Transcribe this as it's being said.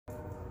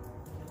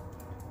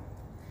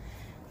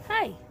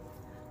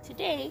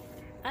Today,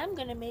 I'm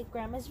gonna make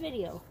Grandma's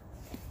video.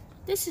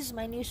 This is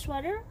my new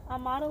sweater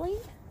I'm modeling.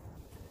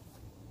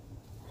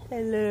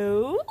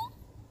 Hello?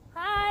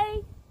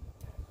 Hi!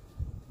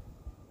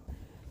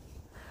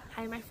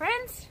 Hi, my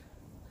friends.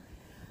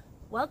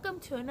 Welcome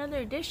to another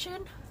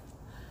edition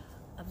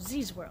of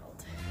Z's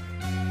World.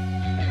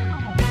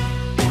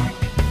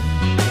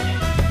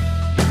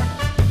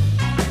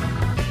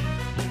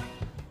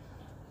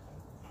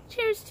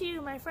 Cheers to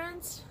you, my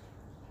friends.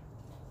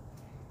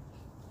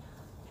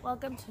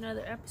 Welcome to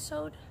another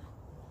episode.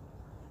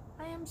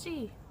 I am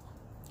Z.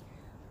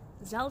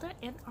 Zelda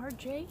and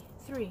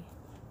RJ3.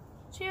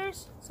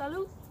 Cheers.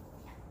 Salud.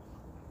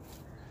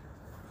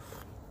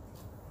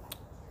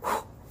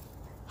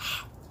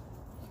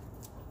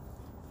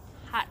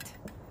 Hot.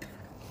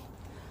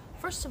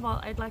 First of all,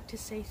 I'd like to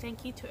say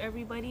thank you to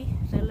everybody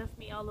that left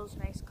me all those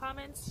nice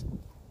comments.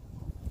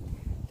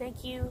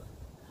 Thank you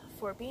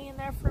for being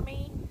there for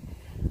me.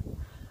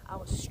 I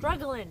was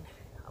struggling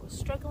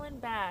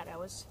bad.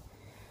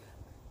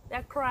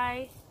 That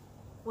cry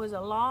was a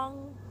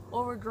long,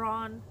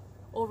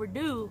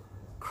 overdue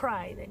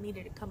cry that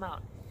needed to come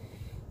out.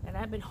 And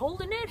I've been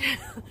holding it,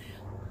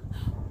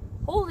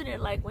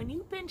 like when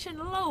you pinching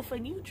a loaf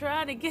and you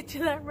try to get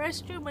to that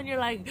restroom and you're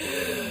like,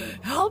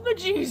 help me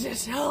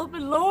Jesus, help me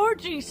Lord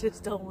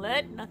Jesus, don't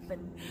let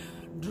nothing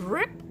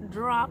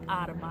drop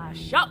out of my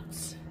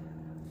shorts.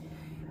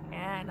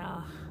 And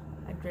I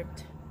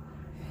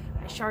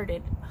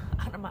sharded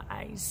out of my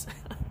eyes.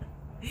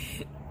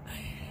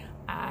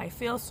 I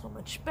feel so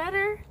much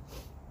better.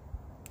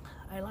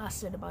 I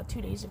lasted about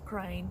 2 days of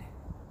crying.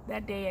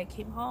 That day I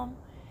came home,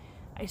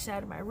 I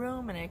sat in my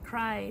room and I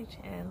cried,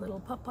 and little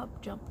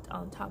Pup jumped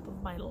on top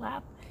of my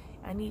lap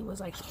and he was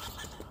like,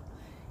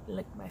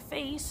 licked my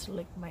face,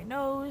 licked my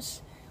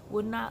nose,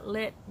 would not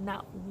let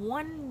not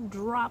one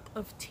drop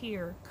of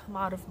tear come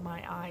out of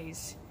my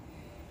eyes.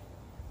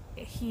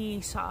 He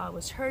saw I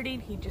was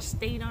hurting, he just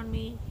stayed on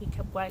me, he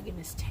kept wagging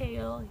his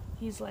tail.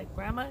 He's like,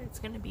 Grandma, it's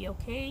gonna be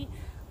okay.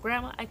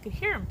 Grandma, I could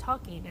hear him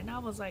talking, and I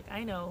was like,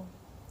 I know,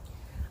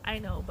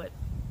 but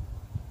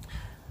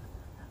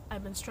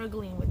I've been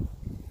struggling with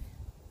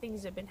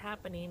things that have been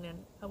happening,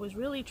 and I was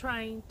really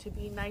trying to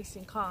be nice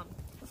and calm.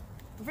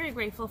 I'm very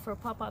grateful for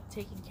Pop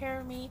taking care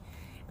of me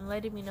and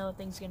letting me know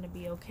things are going to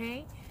be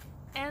okay,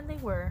 and they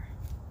were.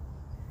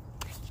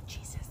 Thank you,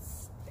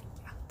 Jesus. Thank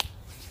you.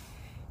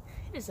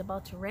 It is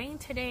about to rain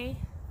today.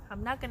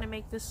 I'm not going to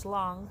make this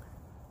long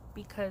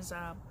because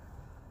I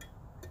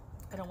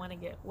don't want to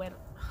get wet.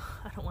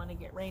 I don't want to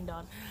get rained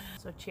on.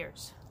 So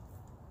cheers.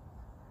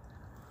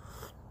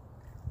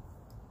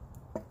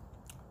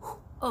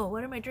 Oh,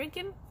 what am I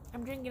drinking?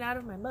 I'm drinking out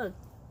of my mug.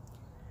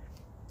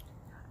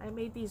 I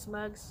made these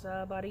mugs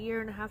about 1.5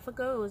 years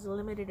ago. It was a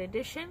limited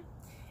edition.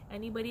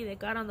 Anybody that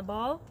got on the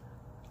ball,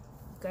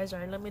 you guys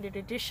are limited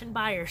edition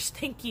buyers.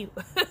 Thank you.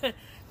 And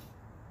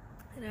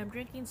I'm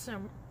drinking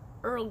some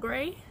Earl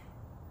Grey.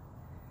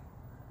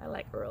 I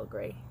like Earl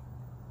Grey.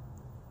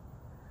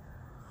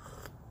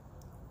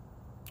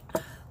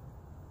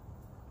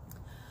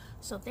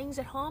 So things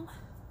at home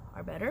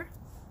are better.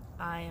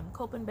 I am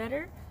coping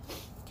better.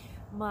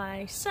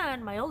 My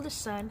son, my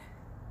oldest son,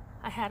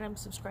 I had him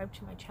subscribe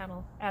to my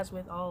channel, as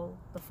with all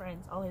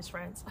his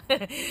friends.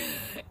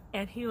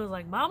 And he was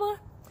like, Mama,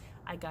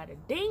 I got a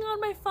ding on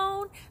my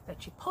phone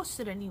that you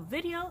posted a new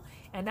video,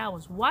 and I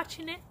was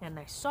watching it and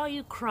I saw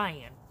you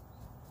crying.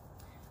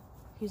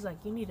 He's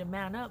like, you need to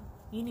man up.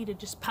 You need to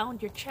just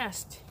pound your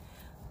chest.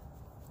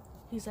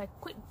 He's like,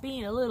 quit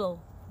being a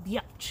little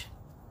biatch.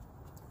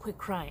 Quit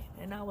crying.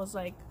 And I was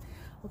like,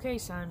 okay,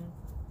 son.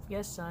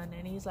 Yes, son.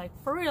 And he's like,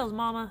 for reals,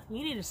 Mama,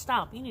 you need to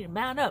stop. You need to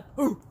man up.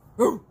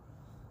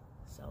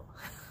 So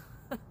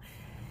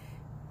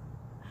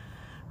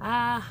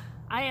I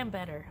am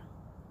better.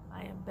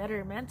 I am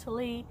better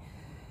mentally,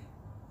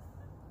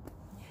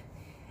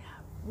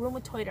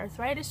 rheumatoid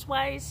arthritis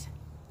wise.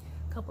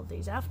 A couple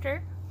days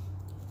after,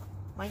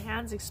 my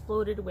hands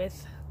exploded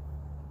with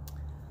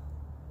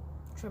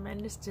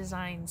tremendous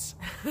designs.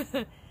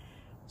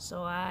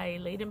 So I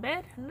laid in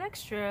bed an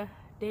extra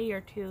day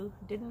or two,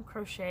 didn't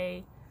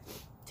crochet,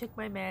 took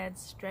my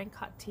meds, drank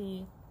hot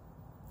tea.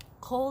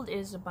 Cold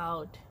is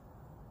about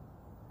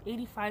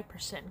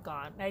 85%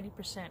 gone,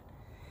 90%.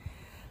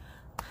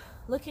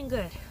 Looking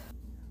good.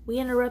 We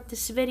interrupt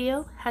this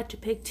video, had to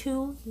pick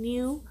 2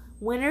 new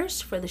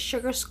winners for the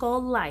Sugar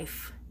Skull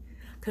Life.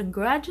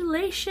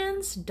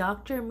 Congratulations,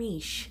 Dr.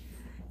 Mish.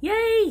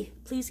 Yay!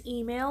 Please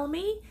email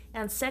me.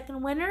 And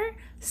second winner,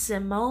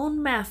 Simone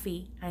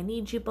Maffey. I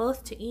need you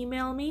both to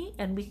email me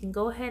and we can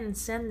go ahead and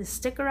send the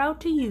sticker out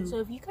to you.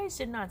 So if you guys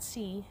did not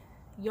see,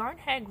 Yarn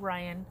Hag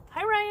Ryan,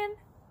 hi Ryan,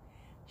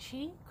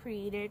 she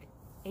created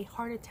a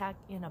heart attack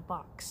in a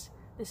box.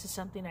 This is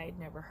something I had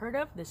never heard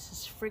of. This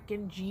is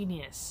freaking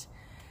genius.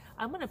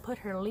 I'm going to put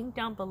her link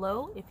down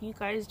below if you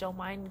guys don't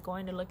mind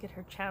going to look at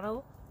her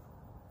channel.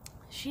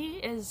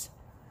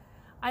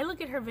 I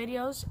look at her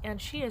videos and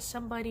she is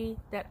somebody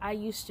that I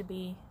used to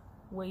be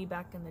way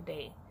back in the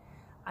day.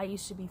 I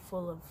used to be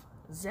full of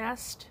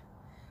zest,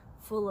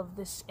 full of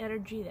this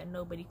energy that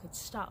nobody could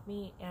stop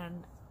me,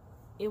 and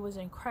it was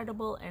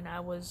incredible, and I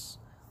was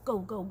go,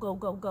 go, go,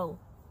 go, go.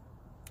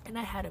 And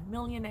I had a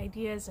million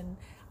ideas, and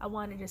I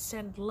wanted to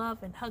send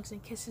love and hugs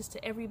and kisses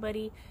to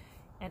everybody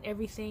and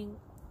everything.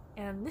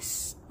 And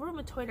this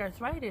rheumatoid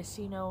arthritis,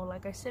 you know,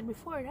 like I said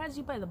before, it has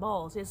you by the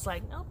balls. It's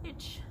like, no,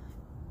 bitch,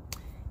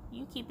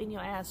 you keeping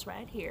your ass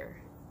right here.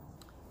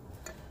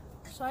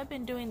 So I've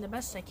been doing the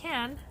best I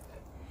can,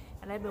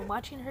 and I've been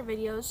watching her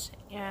videos,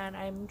 and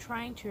I'm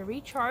trying to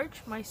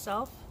recharge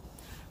myself,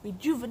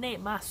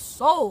 rejuvenate my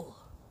soul.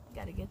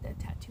 Gotta get that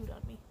tattooed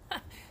on me.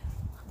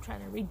 I'm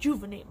trying to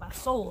rejuvenate my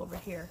soul over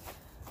here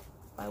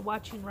by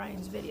watching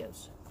Ryan's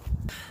videos.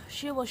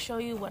 She will show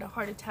you what a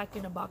heart attack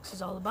in a box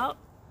is all about.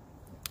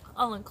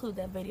 I'll include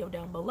that video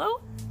down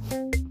below.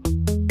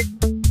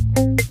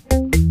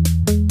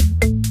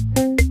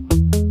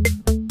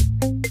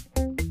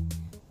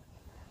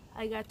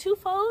 I got 2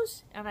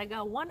 foes and I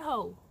got 1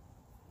 hoe.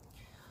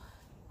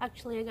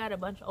 Actually, I got a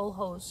bunch of old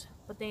hoes,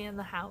 but they in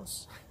the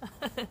house.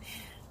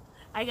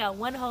 I got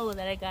 1 hoe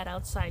that I got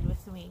outside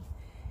with me.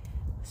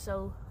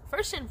 So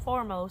first and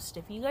foremost,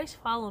 if you guys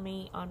follow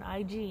me on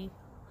IG,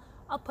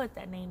 I'll put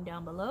that name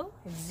down below.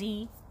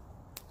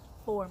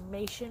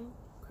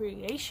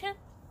 ZeeFormationCreation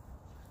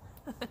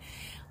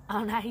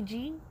on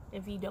IG,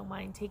 if you don't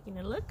mind taking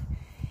a look.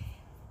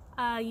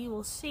 You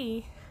will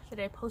see that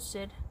I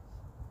posted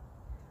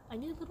a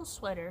new little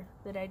sweater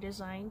that I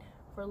designed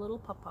for a little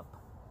pup.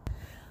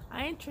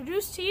 I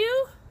introduce to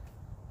you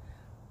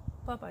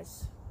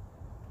Popeyes.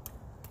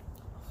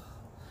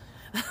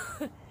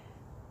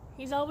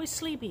 He's always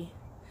sleepy.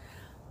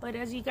 But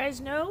as you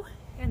guys know,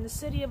 in the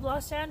city of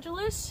Los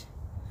Angeles,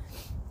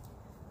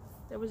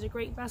 there was a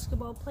great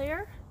basketball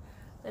player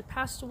that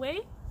passed away.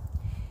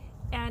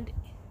 And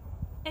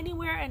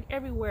anywhere and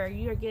everywhere,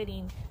 you're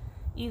getting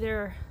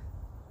either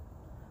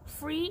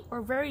free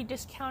or very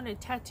discounted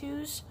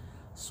tattoos,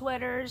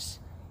 sweaters,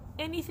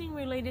 anything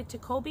related to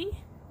Kobe.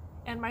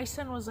 And my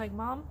son was like,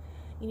 Mom,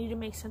 you need to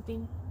make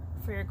something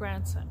for your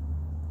grandson.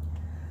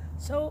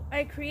 So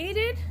I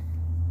created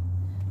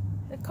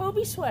the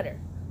Kobe sweater.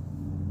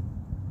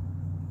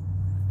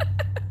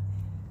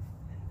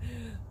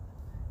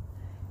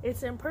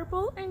 It's in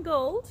purple and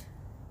gold.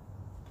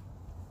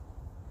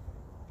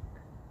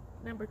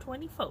 Number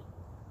 24.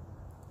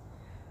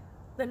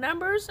 The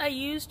numbers I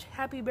used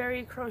Happy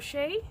Berry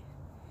Crochet,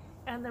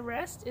 and the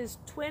rest is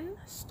twin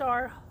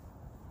star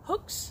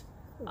hooks.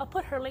 I'll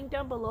put her link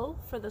down below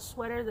for the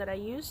sweater that I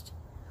used.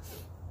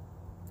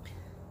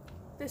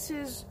 This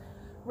is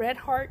red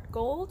heart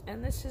gold,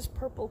 and this is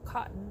purple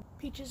cotton,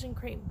 peaches and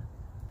cream.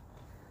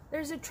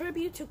 There's a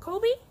tribute to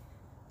Kobe,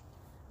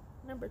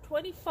 number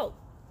 24.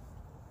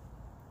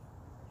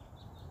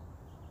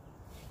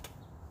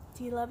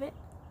 Do you love it?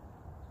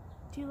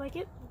 Do you like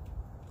it?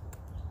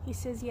 He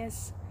says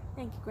yes.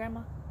 Thank you,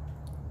 Grandma.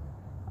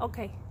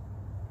 Okay.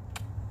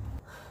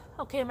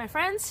 Okay, my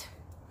friends.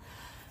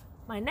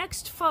 My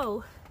next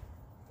foe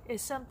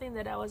is something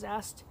that I was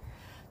asked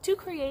to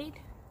create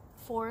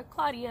for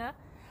Claudia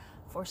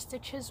for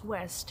Stitches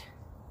West.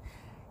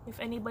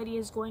 If anybody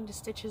is going to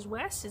Stitches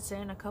West, it's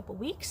in a couple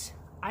weeks.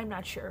 I'm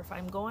not sure if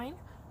I'm going.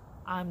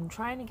 I'm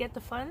trying to get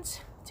the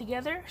funds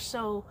together,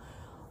 so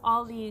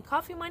all the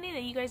coffee money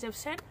that you guys have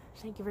sent,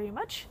 thank you very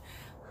much.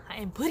 I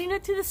am putting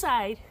it to the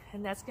side,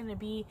 and that's going to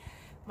be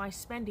my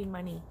spending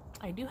money.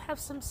 I do have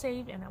some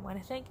saved, and I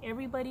want to thank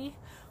everybody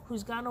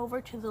who's gone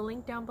over to the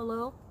link down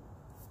below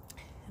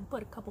and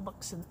put a couple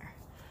bucks in there.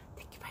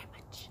 Thank you very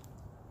much.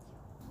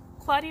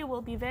 Claudia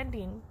will be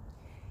vending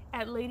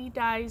at Lady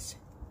Di's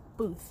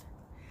booth.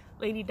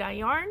 Lady Di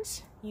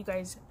Yarns, you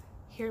guys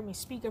hear me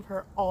speak of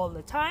her all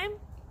the time.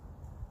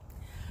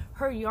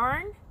 Her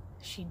yarn,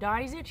 she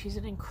dyes it. She's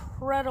an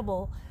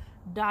incredible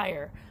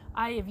dyer.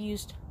 I have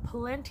used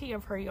plenty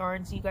of her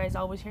yarns. You guys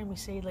always hear me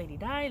say Lady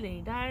Di, Lady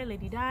Di,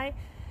 Lady Di.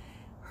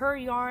 Her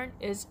yarn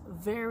is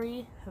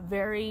very,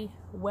 very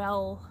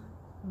well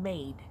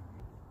made.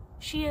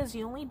 She is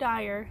the only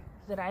dyer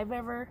that I've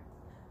ever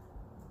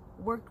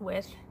worked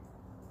with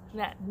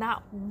that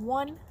not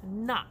one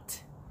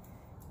knot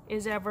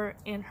is ever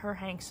in her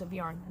hanks of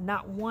yarn.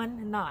 Not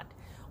one knot.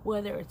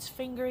 Whether it's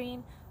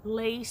fingering,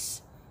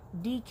 lace,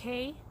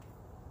 DK,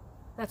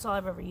 that's all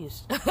I've ever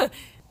used.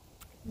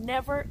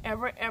 Never,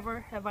 ever, ever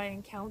have I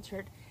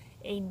encountered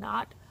a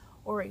knot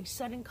or a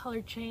sudden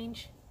color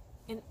change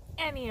in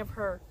any of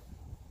her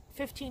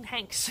 15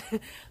 hanks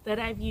that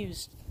I've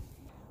used.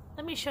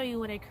 Let me show you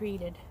what I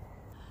created.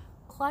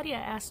 Claudia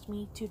asked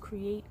me to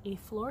create a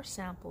floor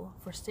sample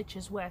for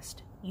Stitches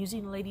West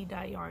using Lady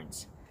Di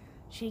yarns.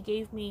 She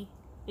gave me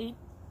 8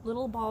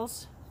 little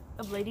balls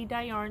of Lady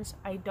Di yarns.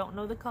 I don't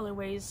know the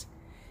colorways.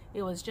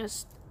 It was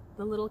just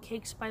the little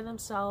cakes by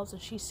themselves,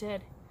 and she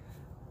said,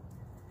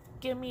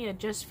 give me a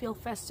Just Feel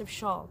Festive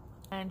shawl.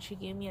 And she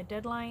gave me a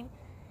deadline,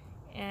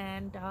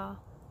 and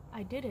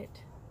I did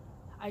it.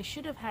 I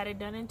should have had it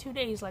done in 2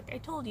 days, like I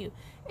told you.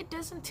 It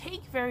doesn't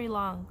take very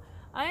long.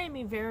 I am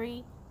a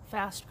very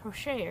fast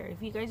crocheter.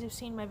 If you guys have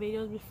seen my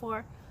videos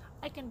before,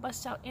 I can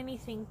bust out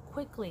anything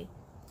quickly.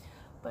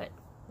 But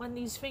when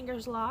these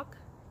fingers lock,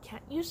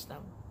 can't use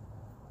them.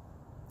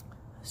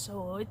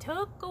 So it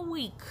took a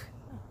week.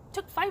 It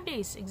took 5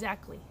 days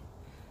exactly.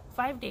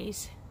 5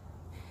 days.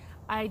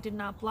 I did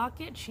not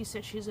block it. She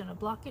said she's gonna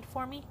block it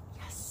for me.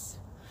 Yes.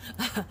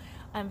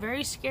 I'm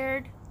very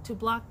scared to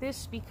block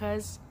this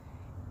because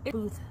it's a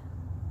booth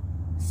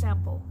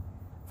sample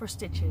for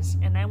stitches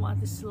and I want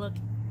this to look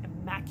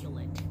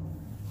immaculate.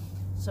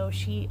 So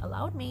she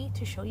allowed me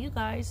to show you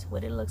guys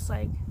what it looks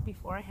like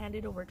before I hand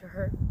it over to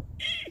her.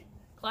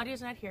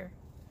 Claudia's not here.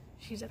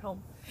 She's at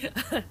home.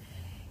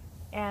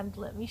 And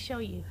let me show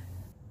you.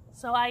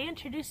 So I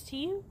introduced to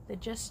you the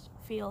Just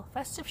Feel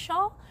Festive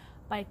Shawl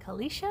by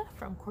Kalisha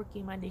from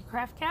Quirky Monday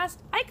Craftcast.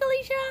 Hi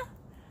Kalisha!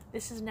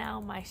 This is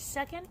now my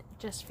second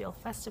Just Feel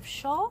Festive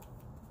Shawl.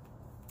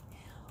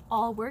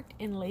 All worked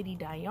in Lady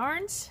Dye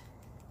yarns.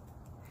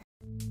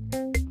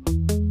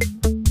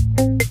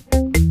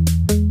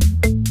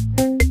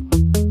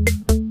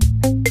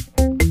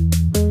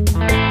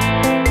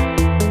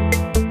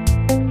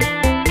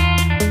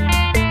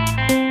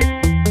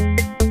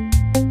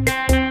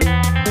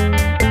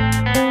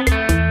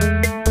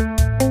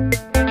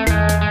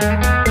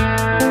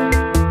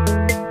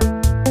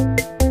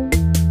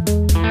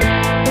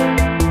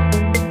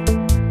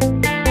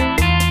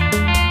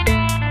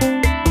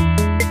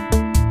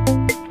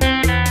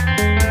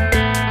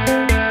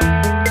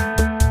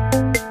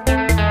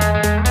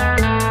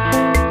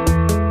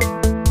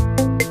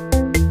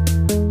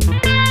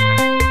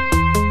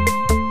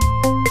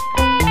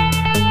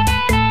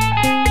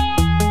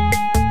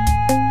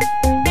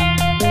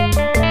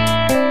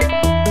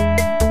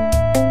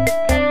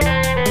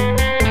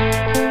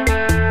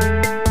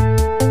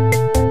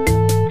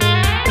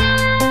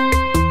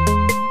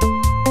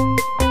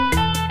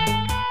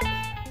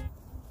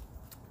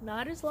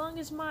 Not as long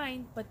as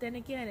mine, but then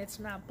again, it's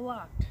not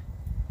blocked.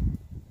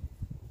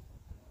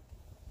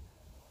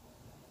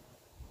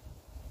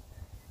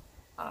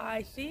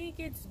 I think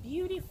it's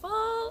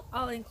beautiful.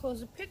 I'll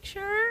enclose a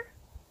picture.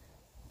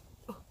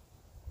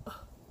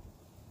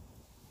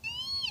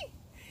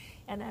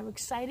 And I'm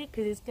excited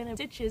because it's gonna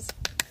stitches.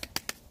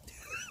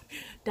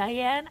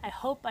 Diane, I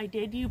hope I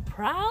did you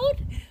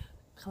proud.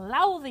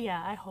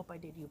 Claudia, I hope I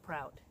did you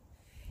proud.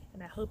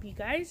 And I hope you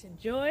guys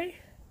enjoy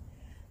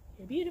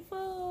your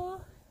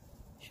beautiful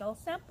shawl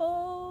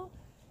sample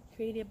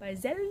created by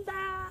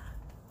Zelda.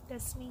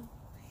 That's me.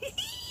 It's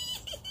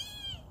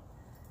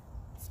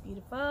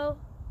beautiful,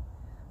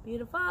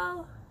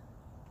 beautiful.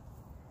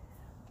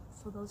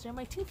 So those are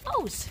my two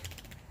hose.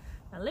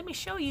 Now let me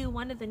show you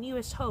one of the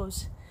newest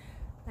hose.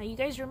 Now you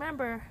guys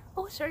remember,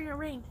 oh, sorry, your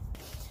rain.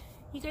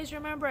 You guys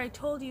remember I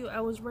told you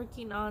I was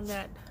working on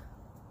that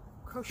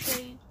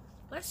crochet,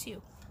 bless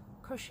you,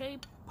 crochet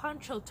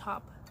poncho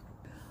top.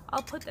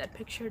 I'll put that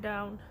picture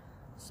down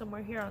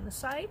somewhere here on the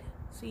side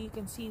so you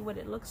can see what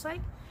it looks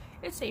like.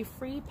 It's a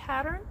free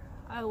pattern.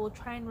 I will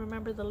try and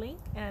remember the link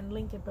and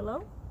link it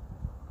below.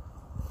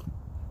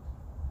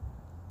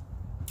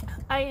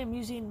 I am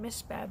using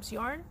Miss Babs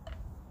yarn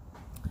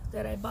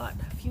that I bought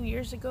a few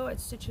years ago at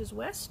Stitches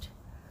West.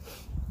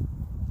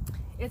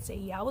 It's a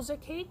Yowza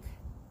cake.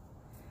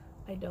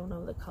 I don't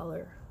know the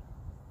color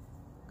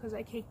because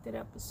I caked it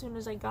up as soon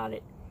as I got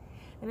it,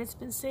 and it's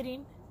been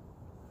sitting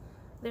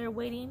there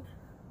waiting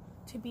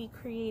to be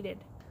created.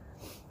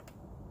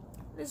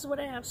 This is what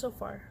I have so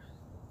far.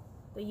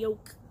 The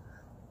yoke.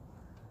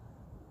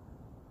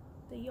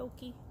 The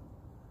yolky.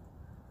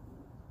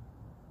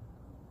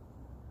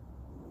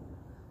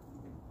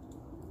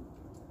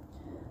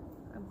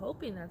 I'm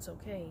hoping that's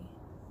okay.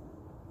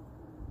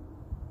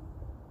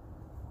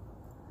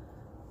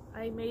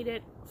 I made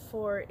it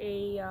for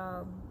a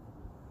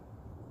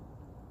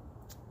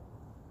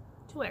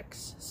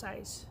 2X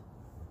size.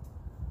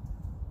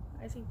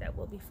 I think that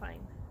will be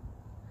fine.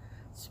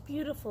 It's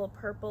beautiful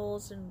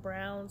purples and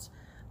browns.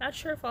 Not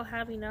sure if I'll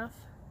have enough.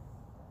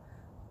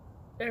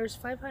 There's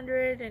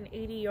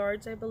 580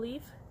 yards, I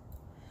believe.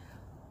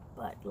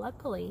 But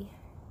luckily,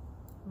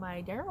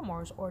 my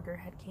Daramore's order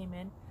had came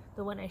in.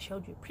 The one I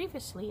showed you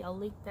previously. I'll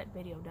link that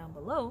video down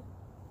below.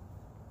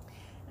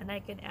 And I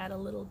can add a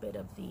little bit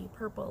of the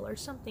purple or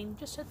something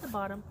just at the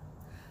bottom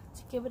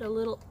to give it a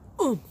little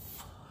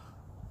oomph.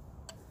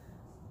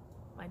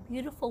 My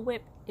beautiful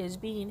whip is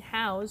being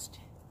housed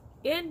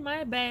in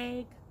my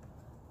bag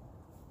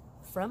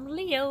from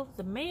Leo,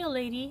 the mail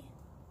lady,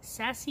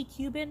 Sassy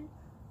Cuban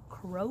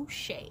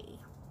Crochet.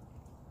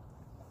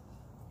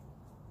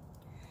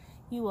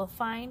 You will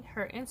find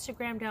her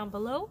Instagram down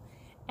below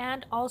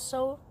and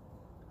also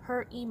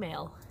her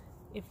email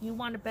if you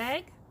want a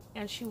bag,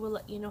 and she will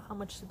let you know how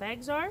much the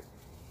bags are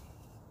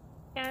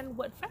and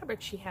what fabric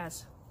she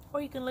has.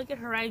 Or you can look at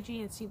her IG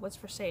and see what's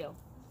for sale.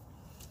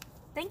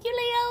 Thank you,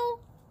 Leo!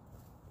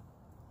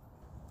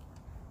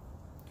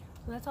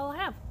 So that's all I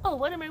have. Oh,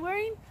 what am I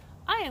wearing?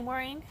 I am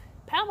wearing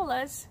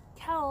Pamela's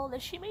cowl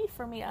that she made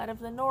for me out of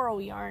the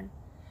Noro yarn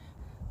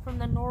from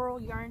the Noro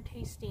yarn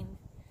tasting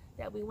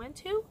that we went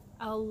to.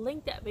 I'll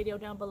link that video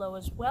down below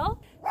as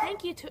well.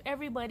 Thank you to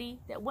everybody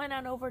that went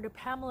on over to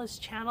Pamela's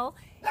channel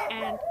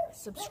and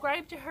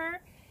subscribed to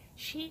her.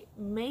 She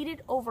made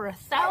it over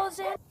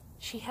 1,000.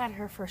 She had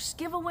her first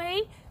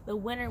giveaway. The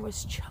winner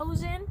was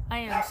chosen. I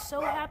am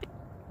so happy.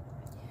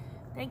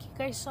 Thank you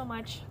guys so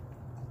much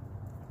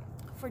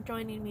for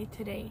joining me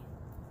today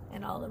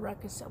and all the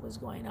ruckus that was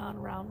going on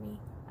around me.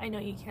 I know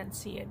you can't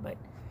see it, but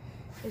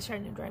it's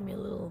starting to drive me a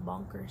little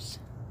bonkers.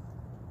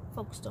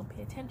 Folks don't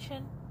pay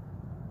attention.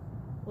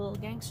 Little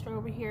gangster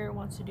over here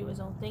wants to do his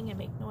own thing and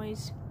make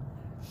noise.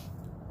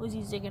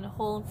 Uzi's digging a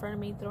hole in front of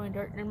me, throwing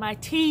dirt in my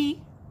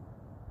tea.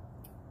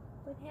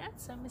 But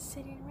Handsome is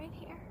sitting right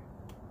here,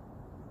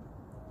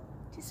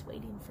 just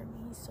waiting for me.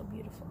 He's so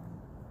beautiful.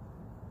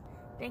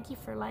 Thank you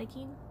for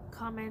liking,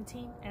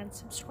 commenting, and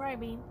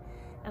subscribing,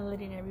 and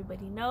letting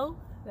everybody know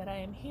that I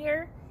am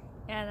here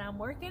and I'm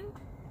working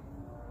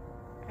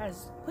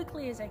as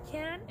quickly as I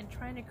can and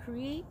trying to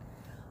create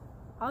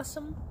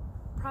awesome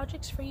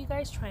projects for you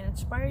guys, trying to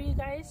inspire you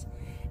guys.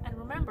 And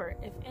remember,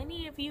 if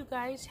any of you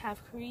guys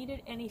have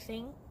created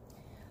anything,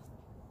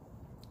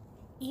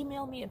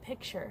 email me a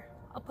picture.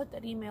 I'll put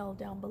that email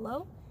down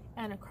below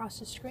and across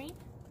the screen,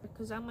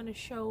 because I'm going to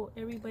show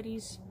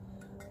everybody's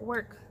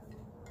work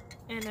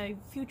in a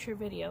future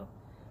video.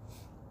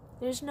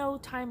 There's no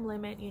time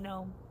limit, you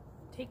know.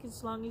 Take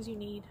as long as you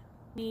need.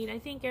 I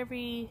think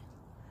every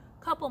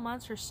couple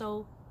months or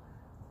so,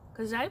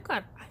 because I've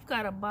got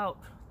about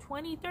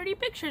 20-30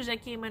 pictures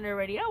that came in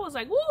already. I was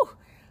like, woo!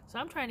 So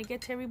I'm trying to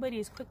get to everybody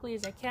as quickly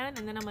as I can,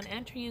 and then I'm going to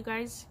enter you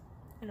guys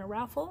in a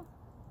raffle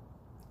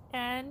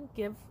and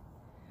give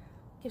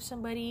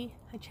somebody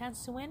a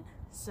chance to win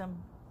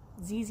some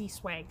ZZ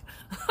swag.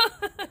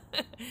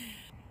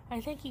 I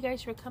thank you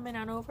guys for coming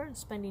on over and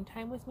spending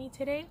time with me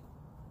today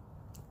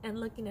and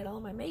looking at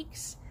all my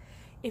makes.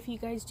 If you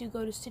guys do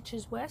go to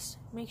Stitches West,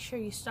 make sure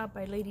you stop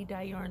by Lady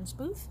Di Yarn's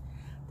booth.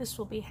 This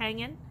will be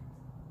hanging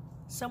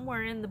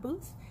somewhere in the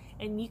booth,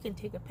 and you can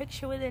take a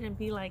picture with it and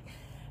be like,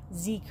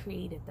 Z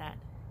created that.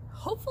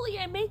 Hopefully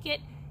I make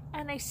it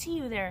and I see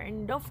you there.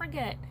 And don't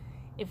forget,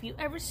 if you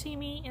ever see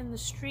me in the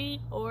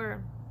street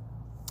or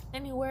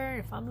anywhere,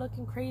 if I'm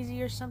looking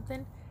crazy or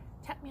something,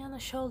 tap me on the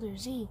shoulder.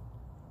 Z,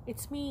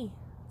 it's me,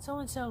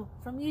 so-and-so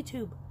from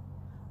YouTube.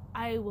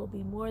 I will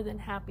be more than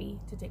happy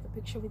to take a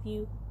picture with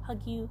you,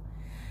 hug you,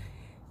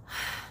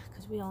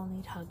 because we all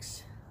need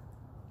hugs.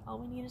 All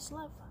we need is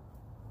love.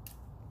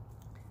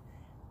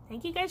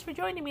 Thank you guys for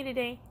joining me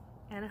today,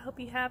 and I hope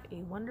you have a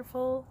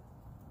wonderful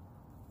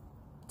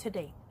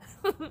today.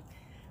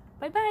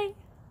 Bye-bye.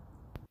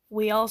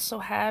 We also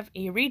have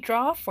a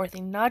redraw for the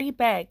Naughty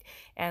Bag,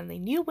 and the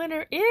new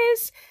winner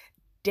is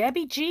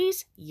Debbie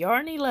G's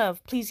Yarny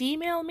Love. Please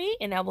email me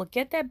and I will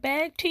get that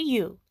bag to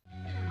you.